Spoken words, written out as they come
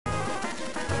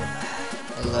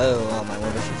Hello, all my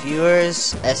wonderful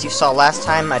viewers. As you saw last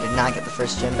time, I did not get the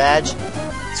first gym badge.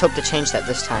 Let's hope to change that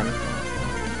this time.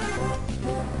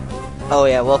 Oh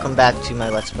yeah, welcome back to my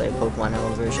Let's Play Pokemon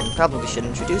Yellow version. Probably should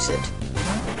introduce it.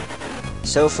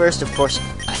 So first, of course,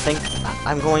 I think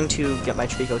I'm going to get my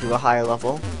Trico to a higher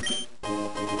level.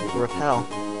 Repel.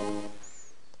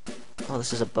 Oh,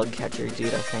 this is a bug catcher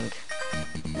dude, I think.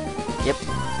 Yep.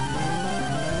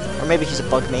 Or maybe he's a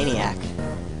bug maniac.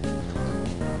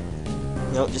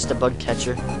 Nope, just a bug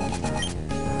catcher.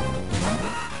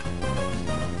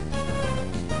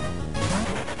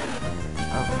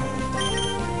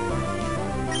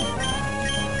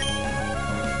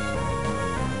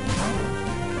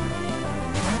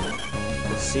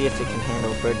 Let's see if it can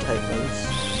handle bird-type moves.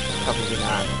 Probably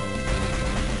not.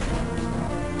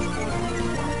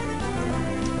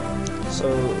 So,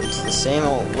 it's the same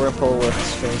old Whirlpool with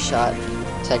String Shot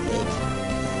technique.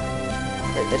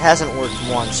 It hasn't worked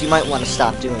once. You might want to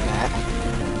stop doing that.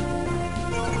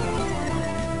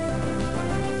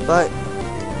 But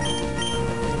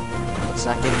let's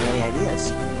not give you any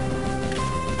ideas.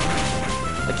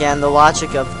 Again, the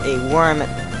logic of a worm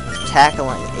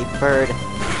tackling a bird.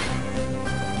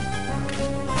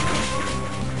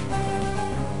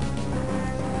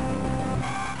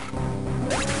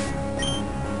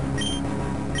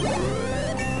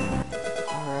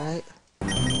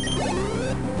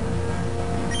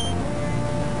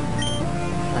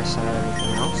 Set out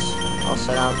anything else? I'll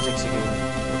set out Zigzagoon.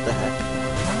 What the heck?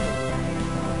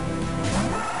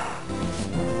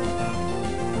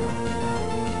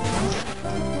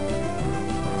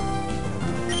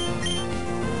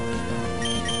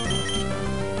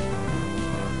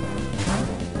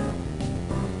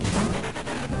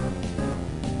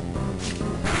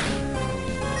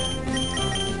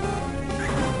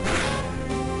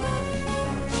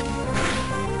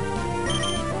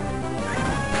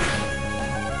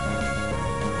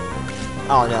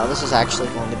 Oh no, this is actually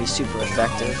going to be super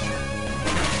effective.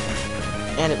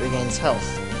 And it regains health.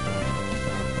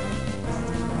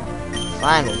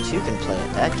 Finally, two can play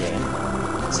at that game.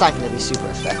 It's not going to be super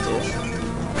effective.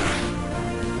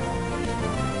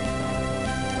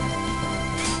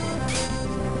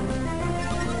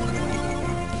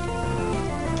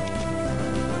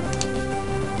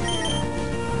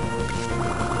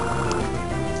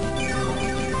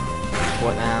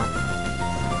 What now?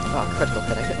 Oh, critical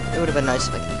hit. It would have been nice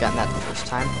if I could have gotten that the first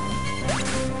time.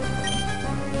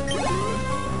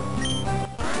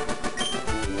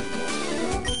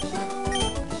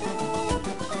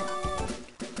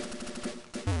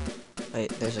 Wait,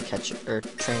 there's a catcher or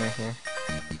trainer here.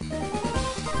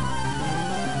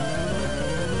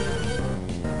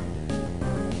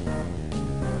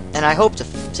 And I hope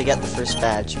to get the first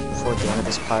badge before the end of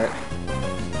this part.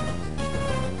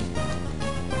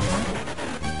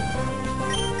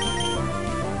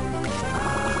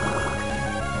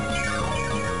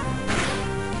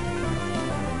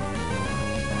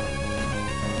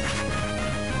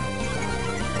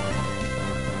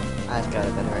 I've got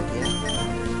a better idea.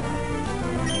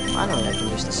 Finally, I can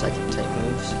use the psychic type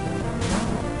moves.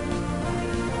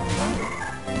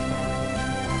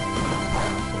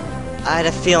 I had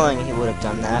a feeling he would have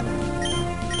done that.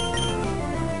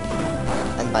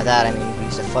 And by that I mean he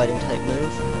used a fighting type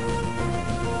move.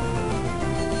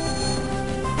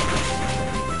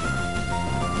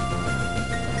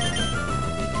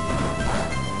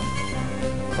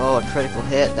 Oh, a critical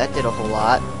hit. That did a whole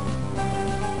lot.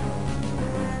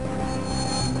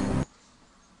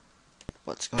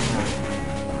 What's going on?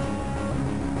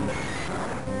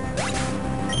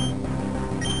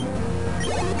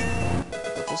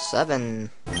 Level 7.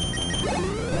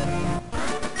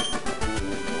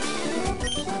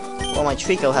 Well, my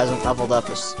Trico hasn't leveled up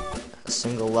a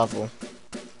single level.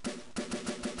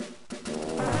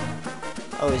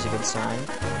 Always a good sign.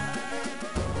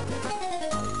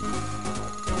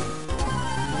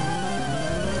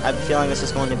 I have a feeling this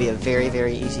is going to be a very,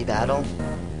 very easy battle.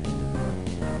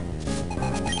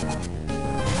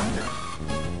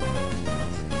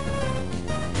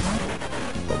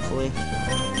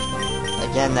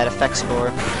 Again, that effect score.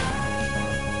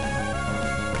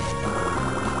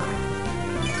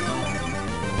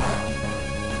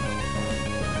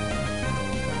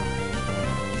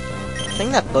 The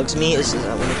thing that bugs me is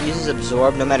that when it uses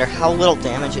Absorb, no matter how little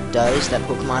damage it does, that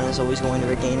Pokemon is always going to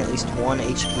regain at least 1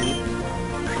 HP.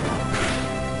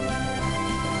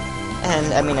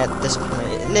 And, I mean, at this point,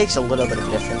 it makes a little bit of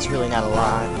a difference, really not a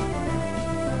lot.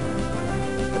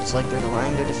 But it's like they're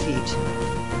delaying their defeat.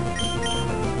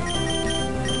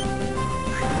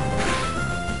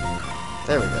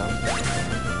 There we go.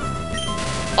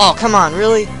 Oh, come on,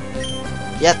 really?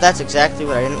 Yep, that's exactly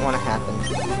what I didn't want to happen.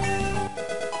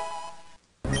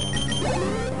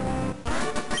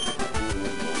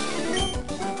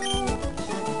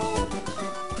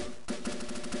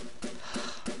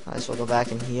 Might as well go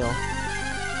back and heal.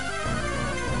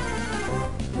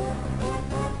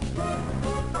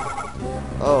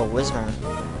 Oh, Whismer.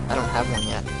 I don't have one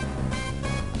yet.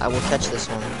 I will catch this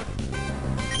one.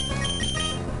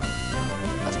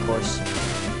 Of course.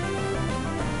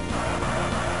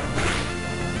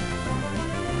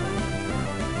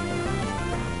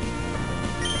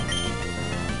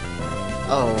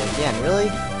 Oh, again, really?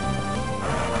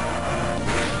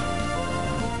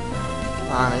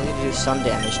 Come on, I need to do some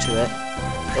damage to it.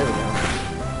 There we go.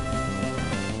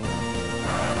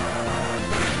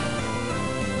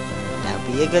 Now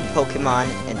be a good Pokemon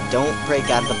and don't break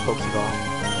out of the Pokeball.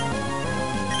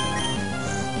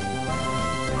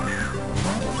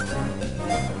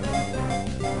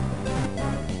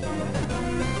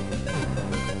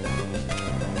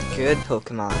 Good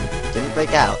Pokemon. Didn't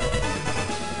break out.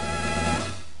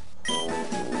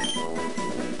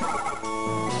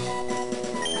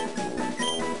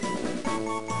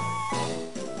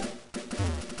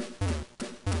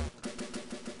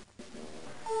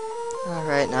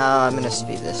 Alright, now I'm gonna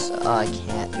speed this. Oh, I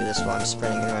can't do this while I'm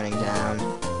sprinting and running down.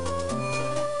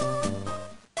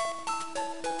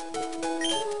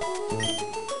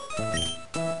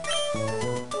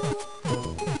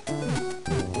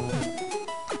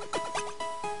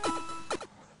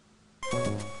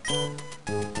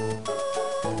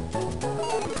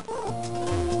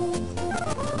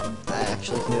 I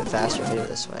actually can do it faster if I do it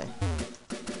this way.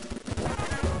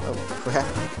 Oh, crap.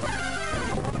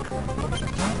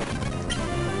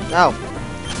 No!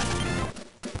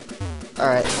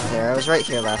 Alright, there. I was right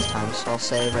here last time, so I'll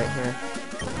save right here.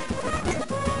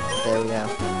 There we go.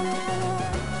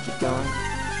 Keep going.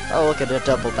 Oh, look at a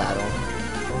double battle.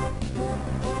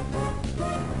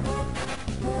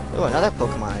 Oh, another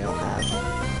Pokemon I don't have.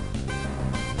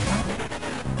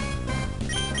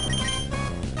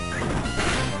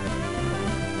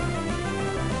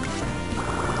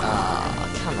 Ah,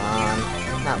 come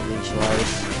on. Not Leech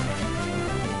Life.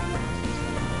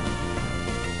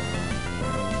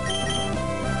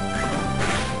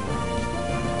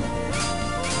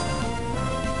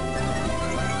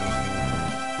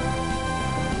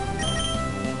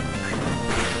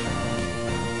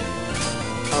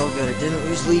 Oh good, it didn't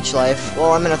lose Leech Life.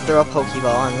 Well, I'm gonna throw a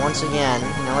Pokeball, and once again,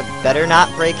 you know, it better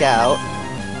not break out.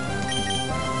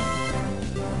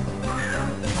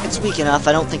 It's weak enough,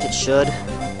 I don't think it should.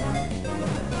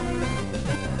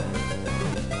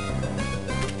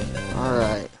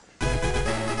 Alright.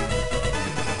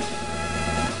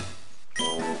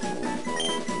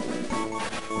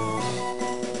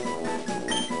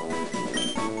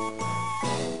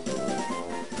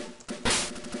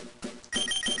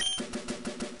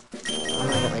 I'm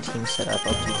gonna get my team set up,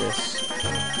 I'll do this.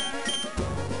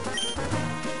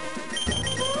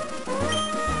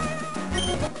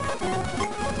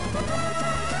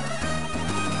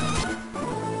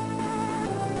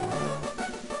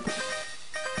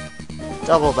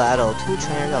 Double battle,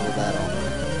 2-trainer double battle.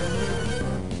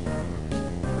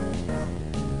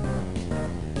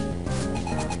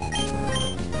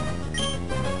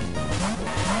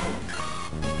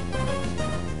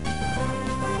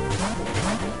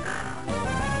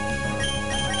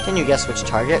 Can you guess which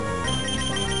target?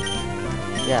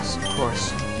 Yes, of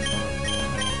course.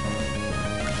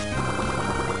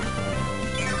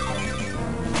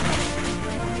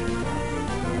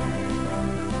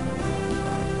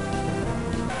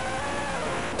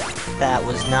 That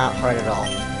was not hard at all.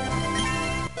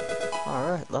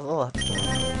 Alright, level up.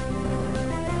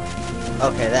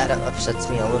 Okay, that upsets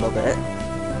me a little bit.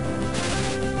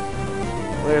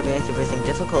 Way to make everything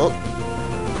difficult.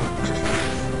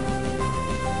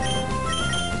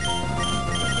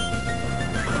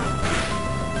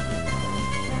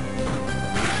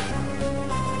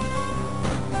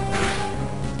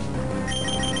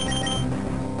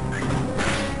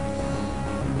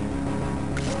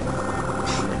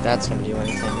 That's gonna do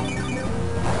anything.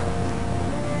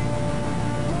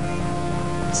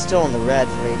 It's still in the red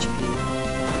for HP.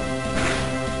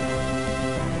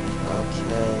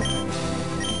 Okay.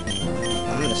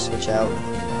 I'm gonna switch out.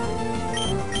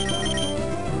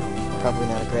 Probably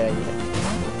not a great idea.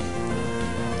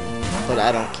 But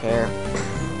I don't care.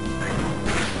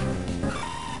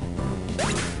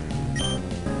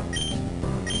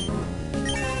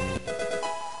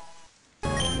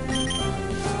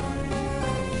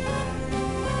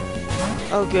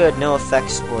 Oh good, no effect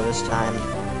score this time.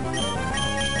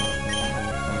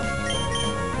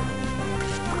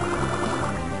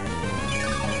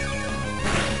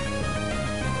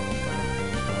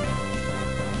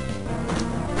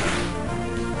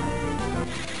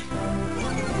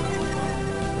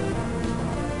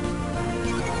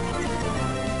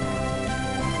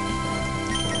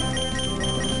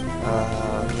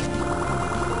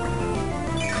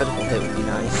 Critical hit would be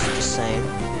nice, just saying.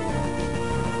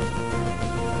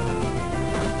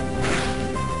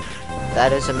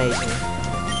 That is amazing.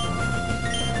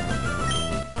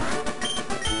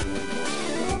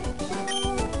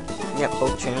 Yep,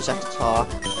 both trainers have to talk.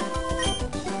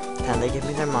 And they give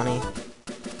me their money.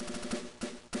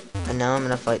 And now I'm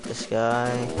gonna fight this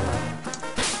guy.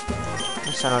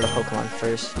 I'll send out a Pokemon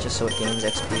first, just so it gains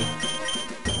XP.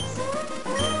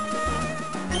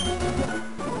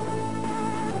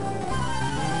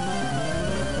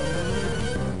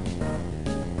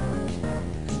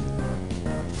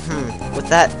 With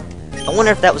that, I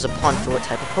wonder if that was a pun for what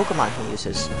type of Pokemon he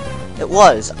uses. It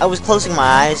was. I was closing my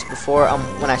eyes before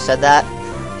when I said that,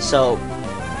 so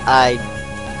I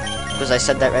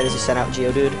said that right as he sent out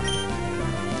Geodude,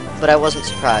 but I wasn't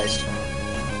surprised.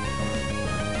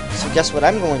 So guess what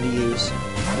I'm going to use?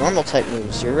 Normal type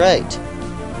moves. You're right.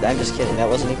 I'm just kidding. That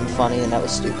wasn't even funny, and that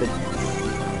was stupid.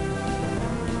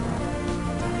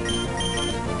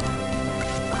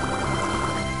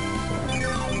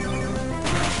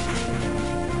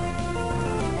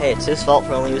 Hey, it's his fault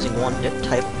for only using one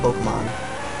type of Pokemon.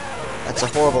 That's a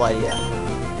horrible idea.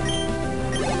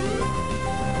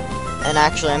 And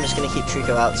actually, I'm just gonna keep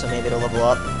Trico out, so maybe it'll level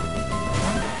up.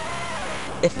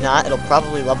 If not, it'll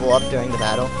probably level up during the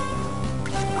battle.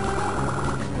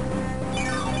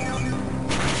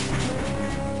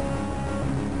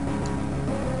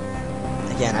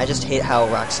 Again, I just hate how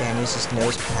Roxanne uses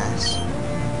Nose Pass.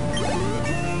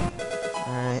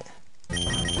 Alright.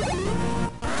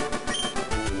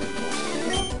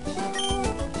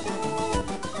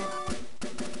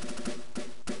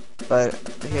 But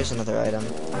here's another item.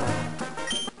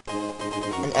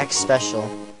 An X Special.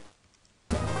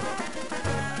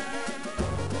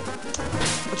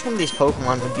 Which one of these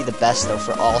Pokemon would be the best, though,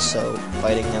 for also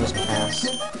fighting Nose Pass?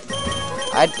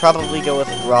 I'd probably go with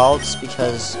Ralts,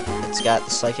 because it's got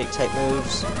the Psychic type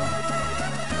moves.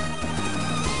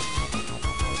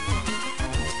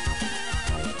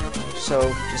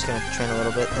 So, just gonna train a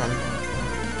little bit then.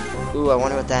 Ooh, I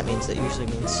wonder what that means. That usually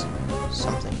means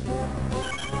something.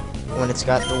 When it's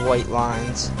got the white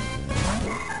lines.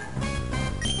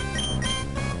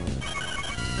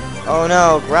 Oh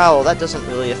no, Growl, that doesn't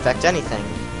really affect anything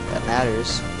that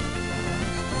matters.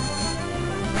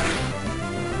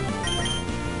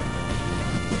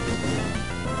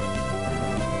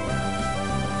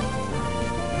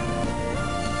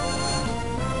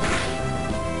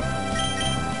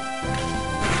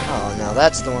 Oh no,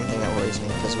 that's the one thing that worries me,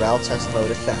 because Ralts has low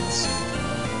defense.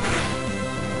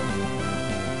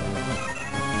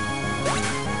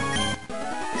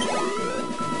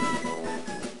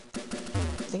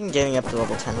 I think getting up to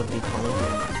level 10 would be funny,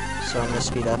 so I'm gonna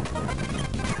speed up.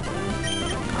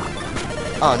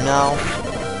 Oh no!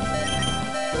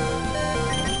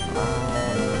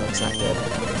 That's not good.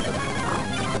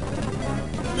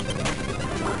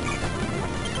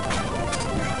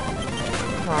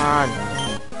 Come on!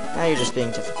 Now you're just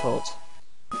being difficult.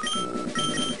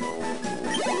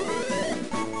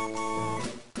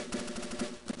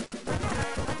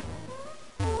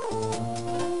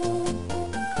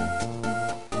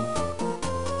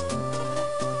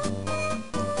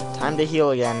 Time to heal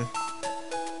again.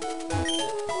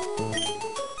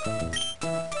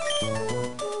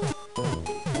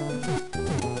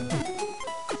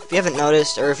 If you haven't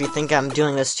noticed, or if you think I'm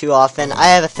doing this too often, I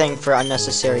have a thing for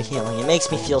unnecessary healing. It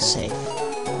makes me feel safe.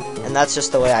 And that's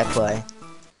just the way I play.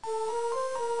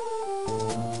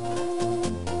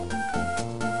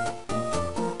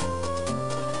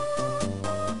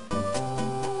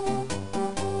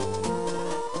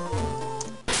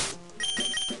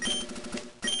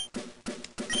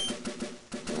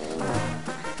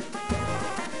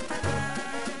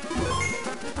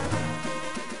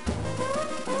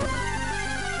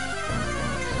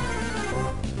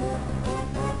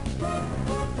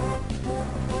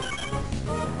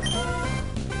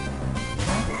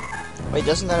 Wait,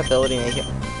 doesn't that ability make it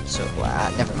so...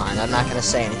 never mind, I'm not gonna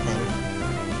say anything.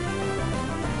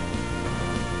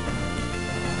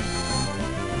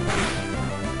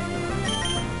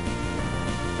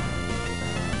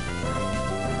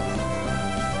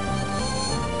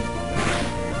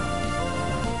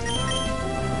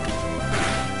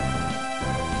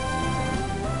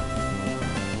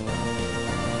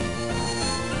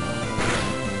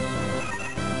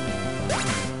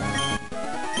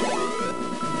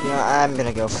 You know, I'm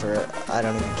gonna go for it. I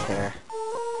don't even care.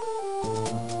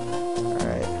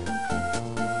 Alright.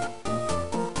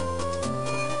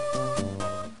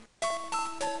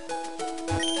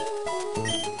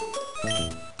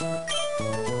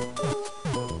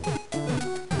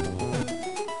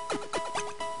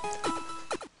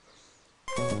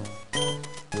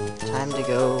 time to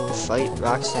go fight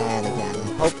Roxanne again.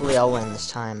 Hopefully I'll win this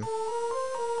time.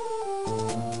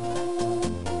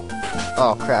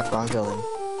 Oh crap, wrong building.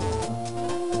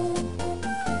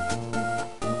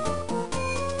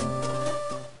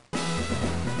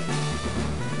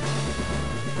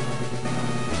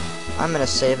 I'm gonna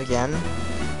save again.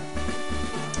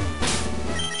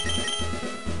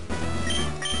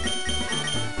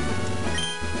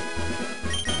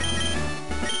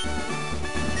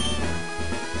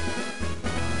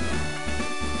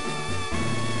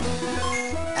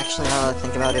 Actually, now that I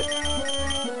think about it,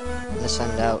 I'm gonna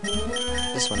send out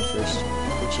this one first.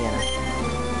 Luciana.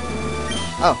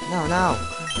 Oh, no.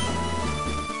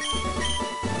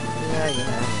 Yeah.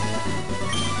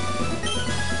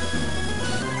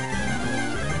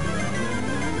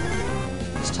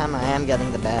 This time I am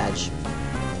getting the badge.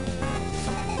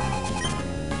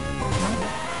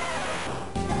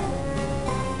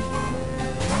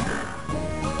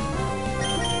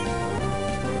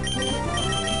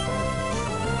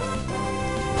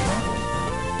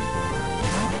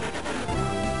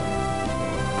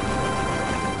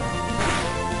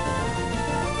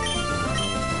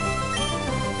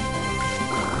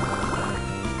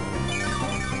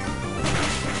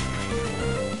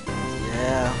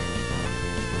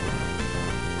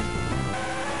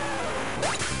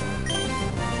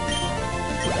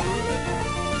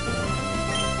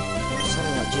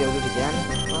 Geodude again.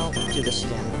 Well, we'll do this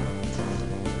again.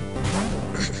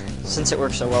 Since it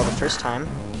worked so well the first time.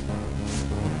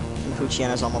 And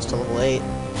Poochyana's almost to level 8. I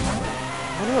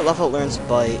wonder what level it learns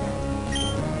Bite.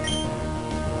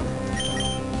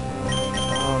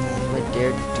 Oh man, would I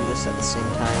dare do this at the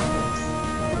same time?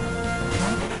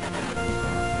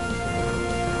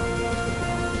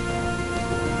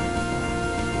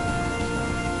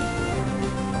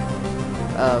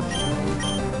 Okay.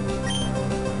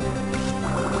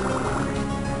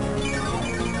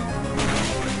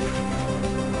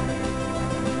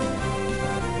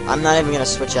 I'm not even gonna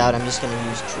switch out, I'm just gonna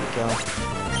use Trico.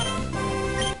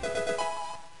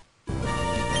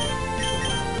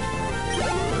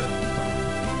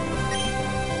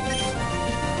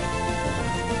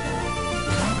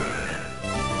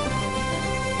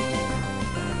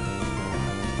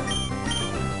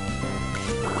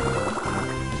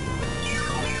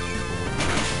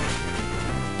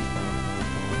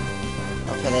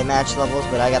 Okay, they match levels,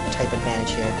 but I got the type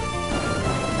advantage here.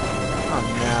 Oh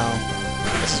no.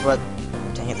 This is what...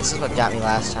 Dang it, this is what got me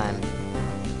last time.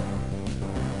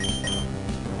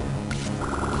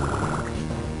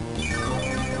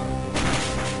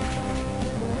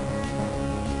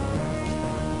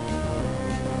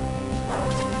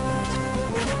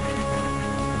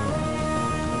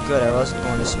 Good, I wasn't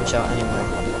going to switch out anyway.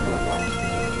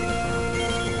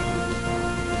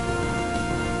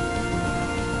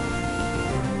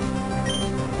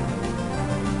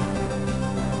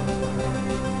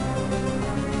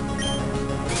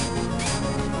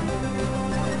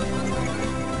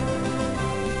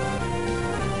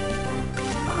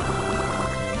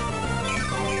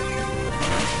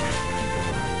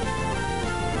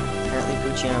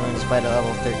 Poochyana learns Bite at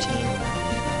level 13.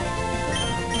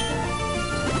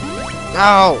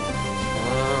 No!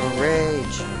 Oh,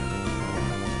 rage.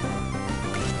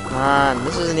 Come on,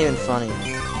 this isn't even funny.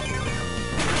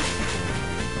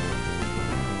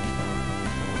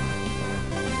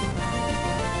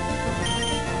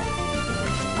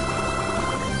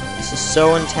 This is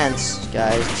so intense,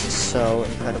 guys. This is so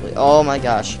incredibly... Oh my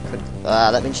gosh.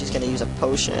 That means she's gonna use a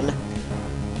potion.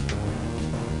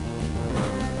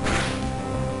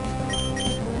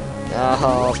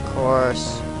 Oh, of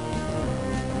course.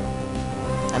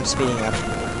 I'm speeding up.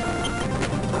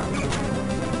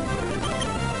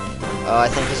 Oh, I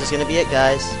think this is gonna be it,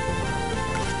 guys.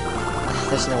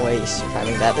 There's no way he's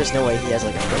surviving that. There's no way he has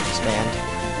like a focus band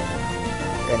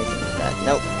or anything like that.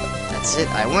 Nope. That's it.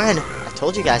 I win. I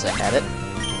told you guys I had it.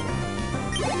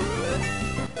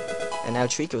 And now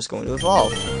Trico's going to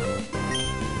evolve.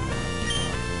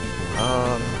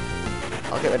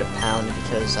 I'll get rid of Pound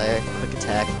because I have quick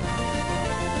attack.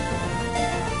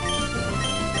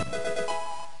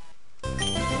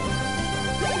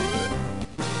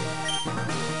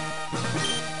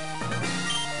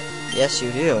 Yes,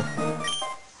 you do.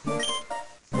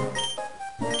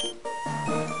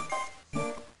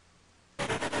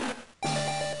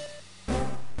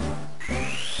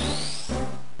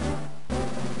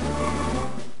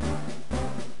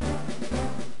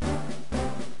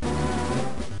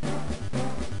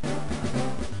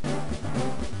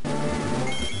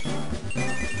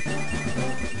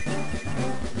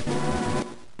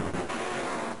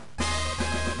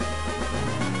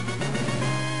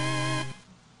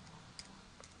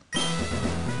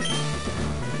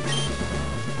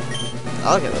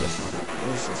 I'll get rid of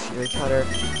Fury Cutter,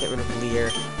 get rid of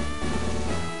Leer.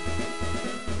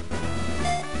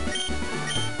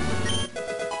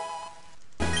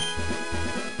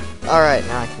 Alright,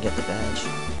 now I can get the badge.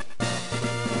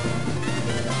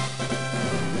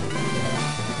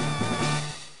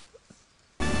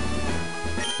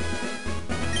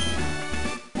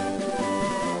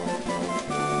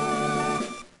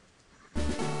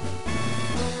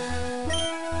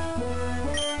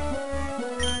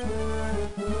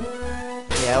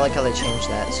 Yeah, I like how they changed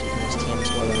that, so you can use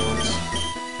TMs more than once.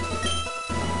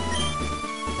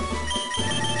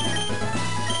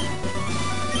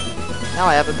 Now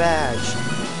I have a badge.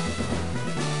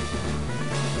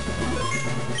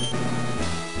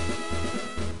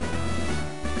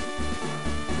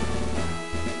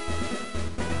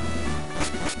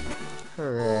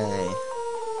 Hooray.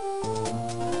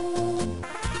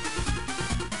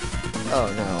 Oh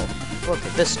no. What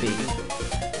could this be?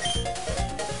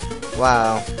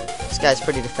 Wow. This guy's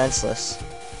pretty defenseless.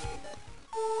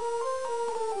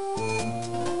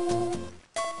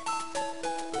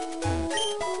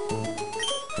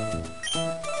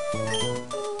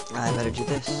 I better do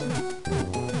this.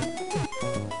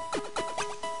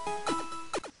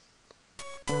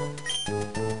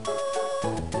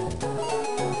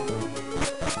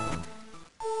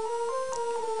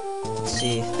 Let's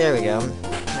see. There we go.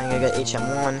 I'm gonna get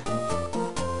HM1.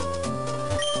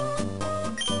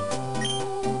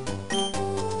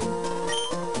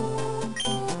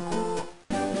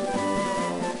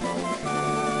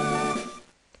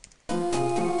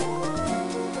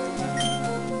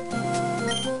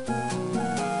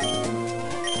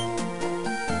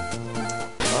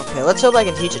 Okay, let's hope I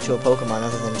can teach it to a Pokemon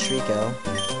other than Trico.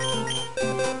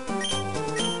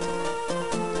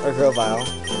 Or Grovyle.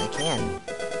 And I can.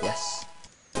 Yes.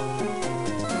 I'm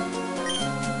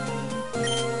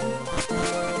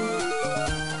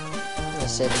gonna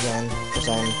save again, because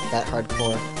I'm that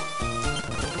hardcore.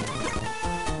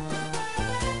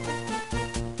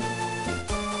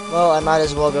 Well, I might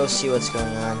as well go see what's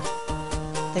going on.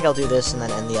 I think I'll do this and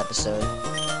then end the episode.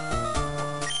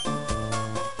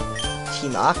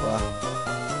 Team Aqua.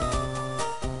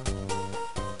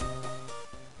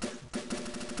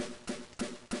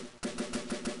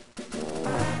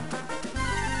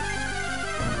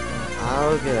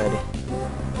 Oh, good.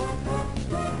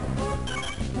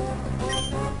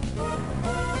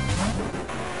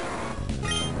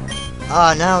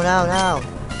 Oh, no, no, no.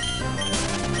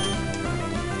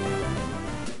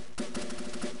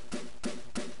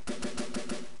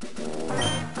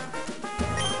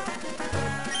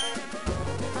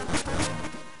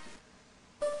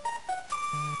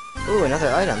 Ooh, another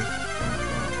item.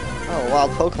 Oh,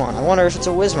 wild Pokemon. I wonder if it's a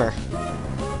Whismur.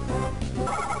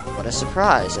 What a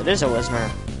surprise. It is a Whismur.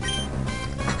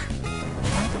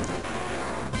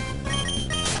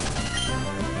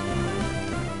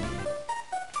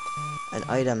 An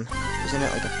item. Isn't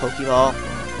it like a Pokeball?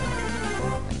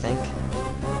 I think.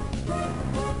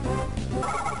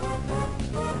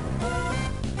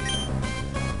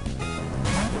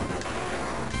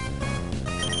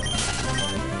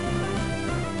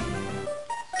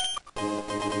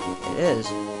 It is.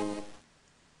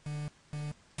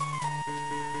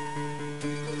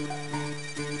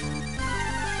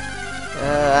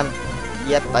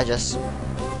 Yep, I just...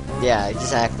 Yeah,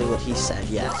 exactly what he said,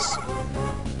 yes.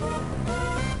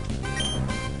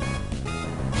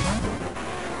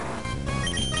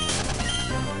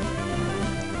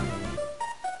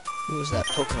 Who was that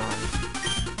Pokemon?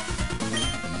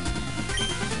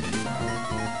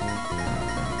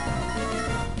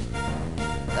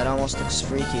 That almost looks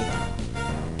freaky.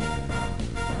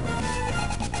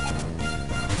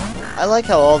 I like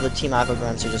how all the Team Aqua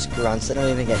grunts are just grunts. They don't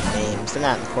even get names. They're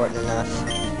not important enough.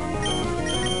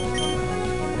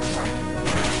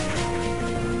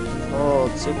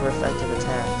 Hold, super effective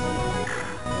attack.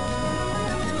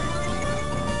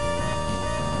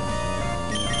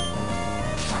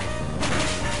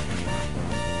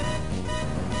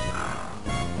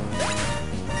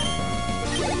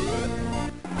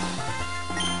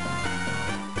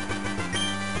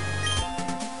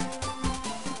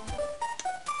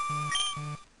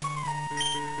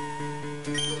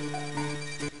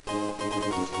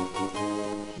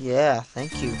 Yeah,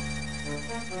 thank you.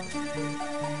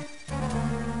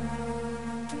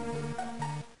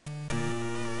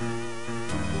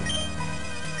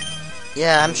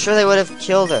 Yeah, I'm sure they would have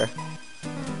killed her.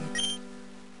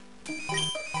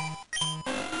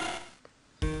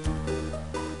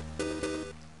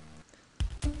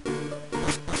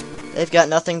 They've got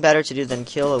nothing better to do than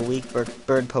kill a weak bird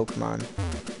Pokemon.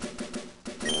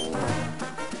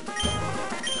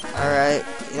 Alright,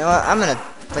 you know what, I'm gonna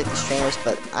fight these trainers,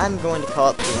 but I'm going to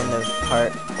call it the end of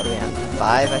part, what are we on,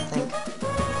 5, I think?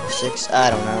 6,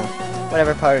 I don't know.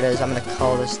 Whatever part it is, I'm gonna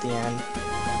call this the end.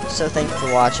 So thank you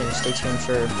for watching, stay tuned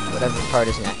for whatever part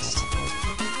is next.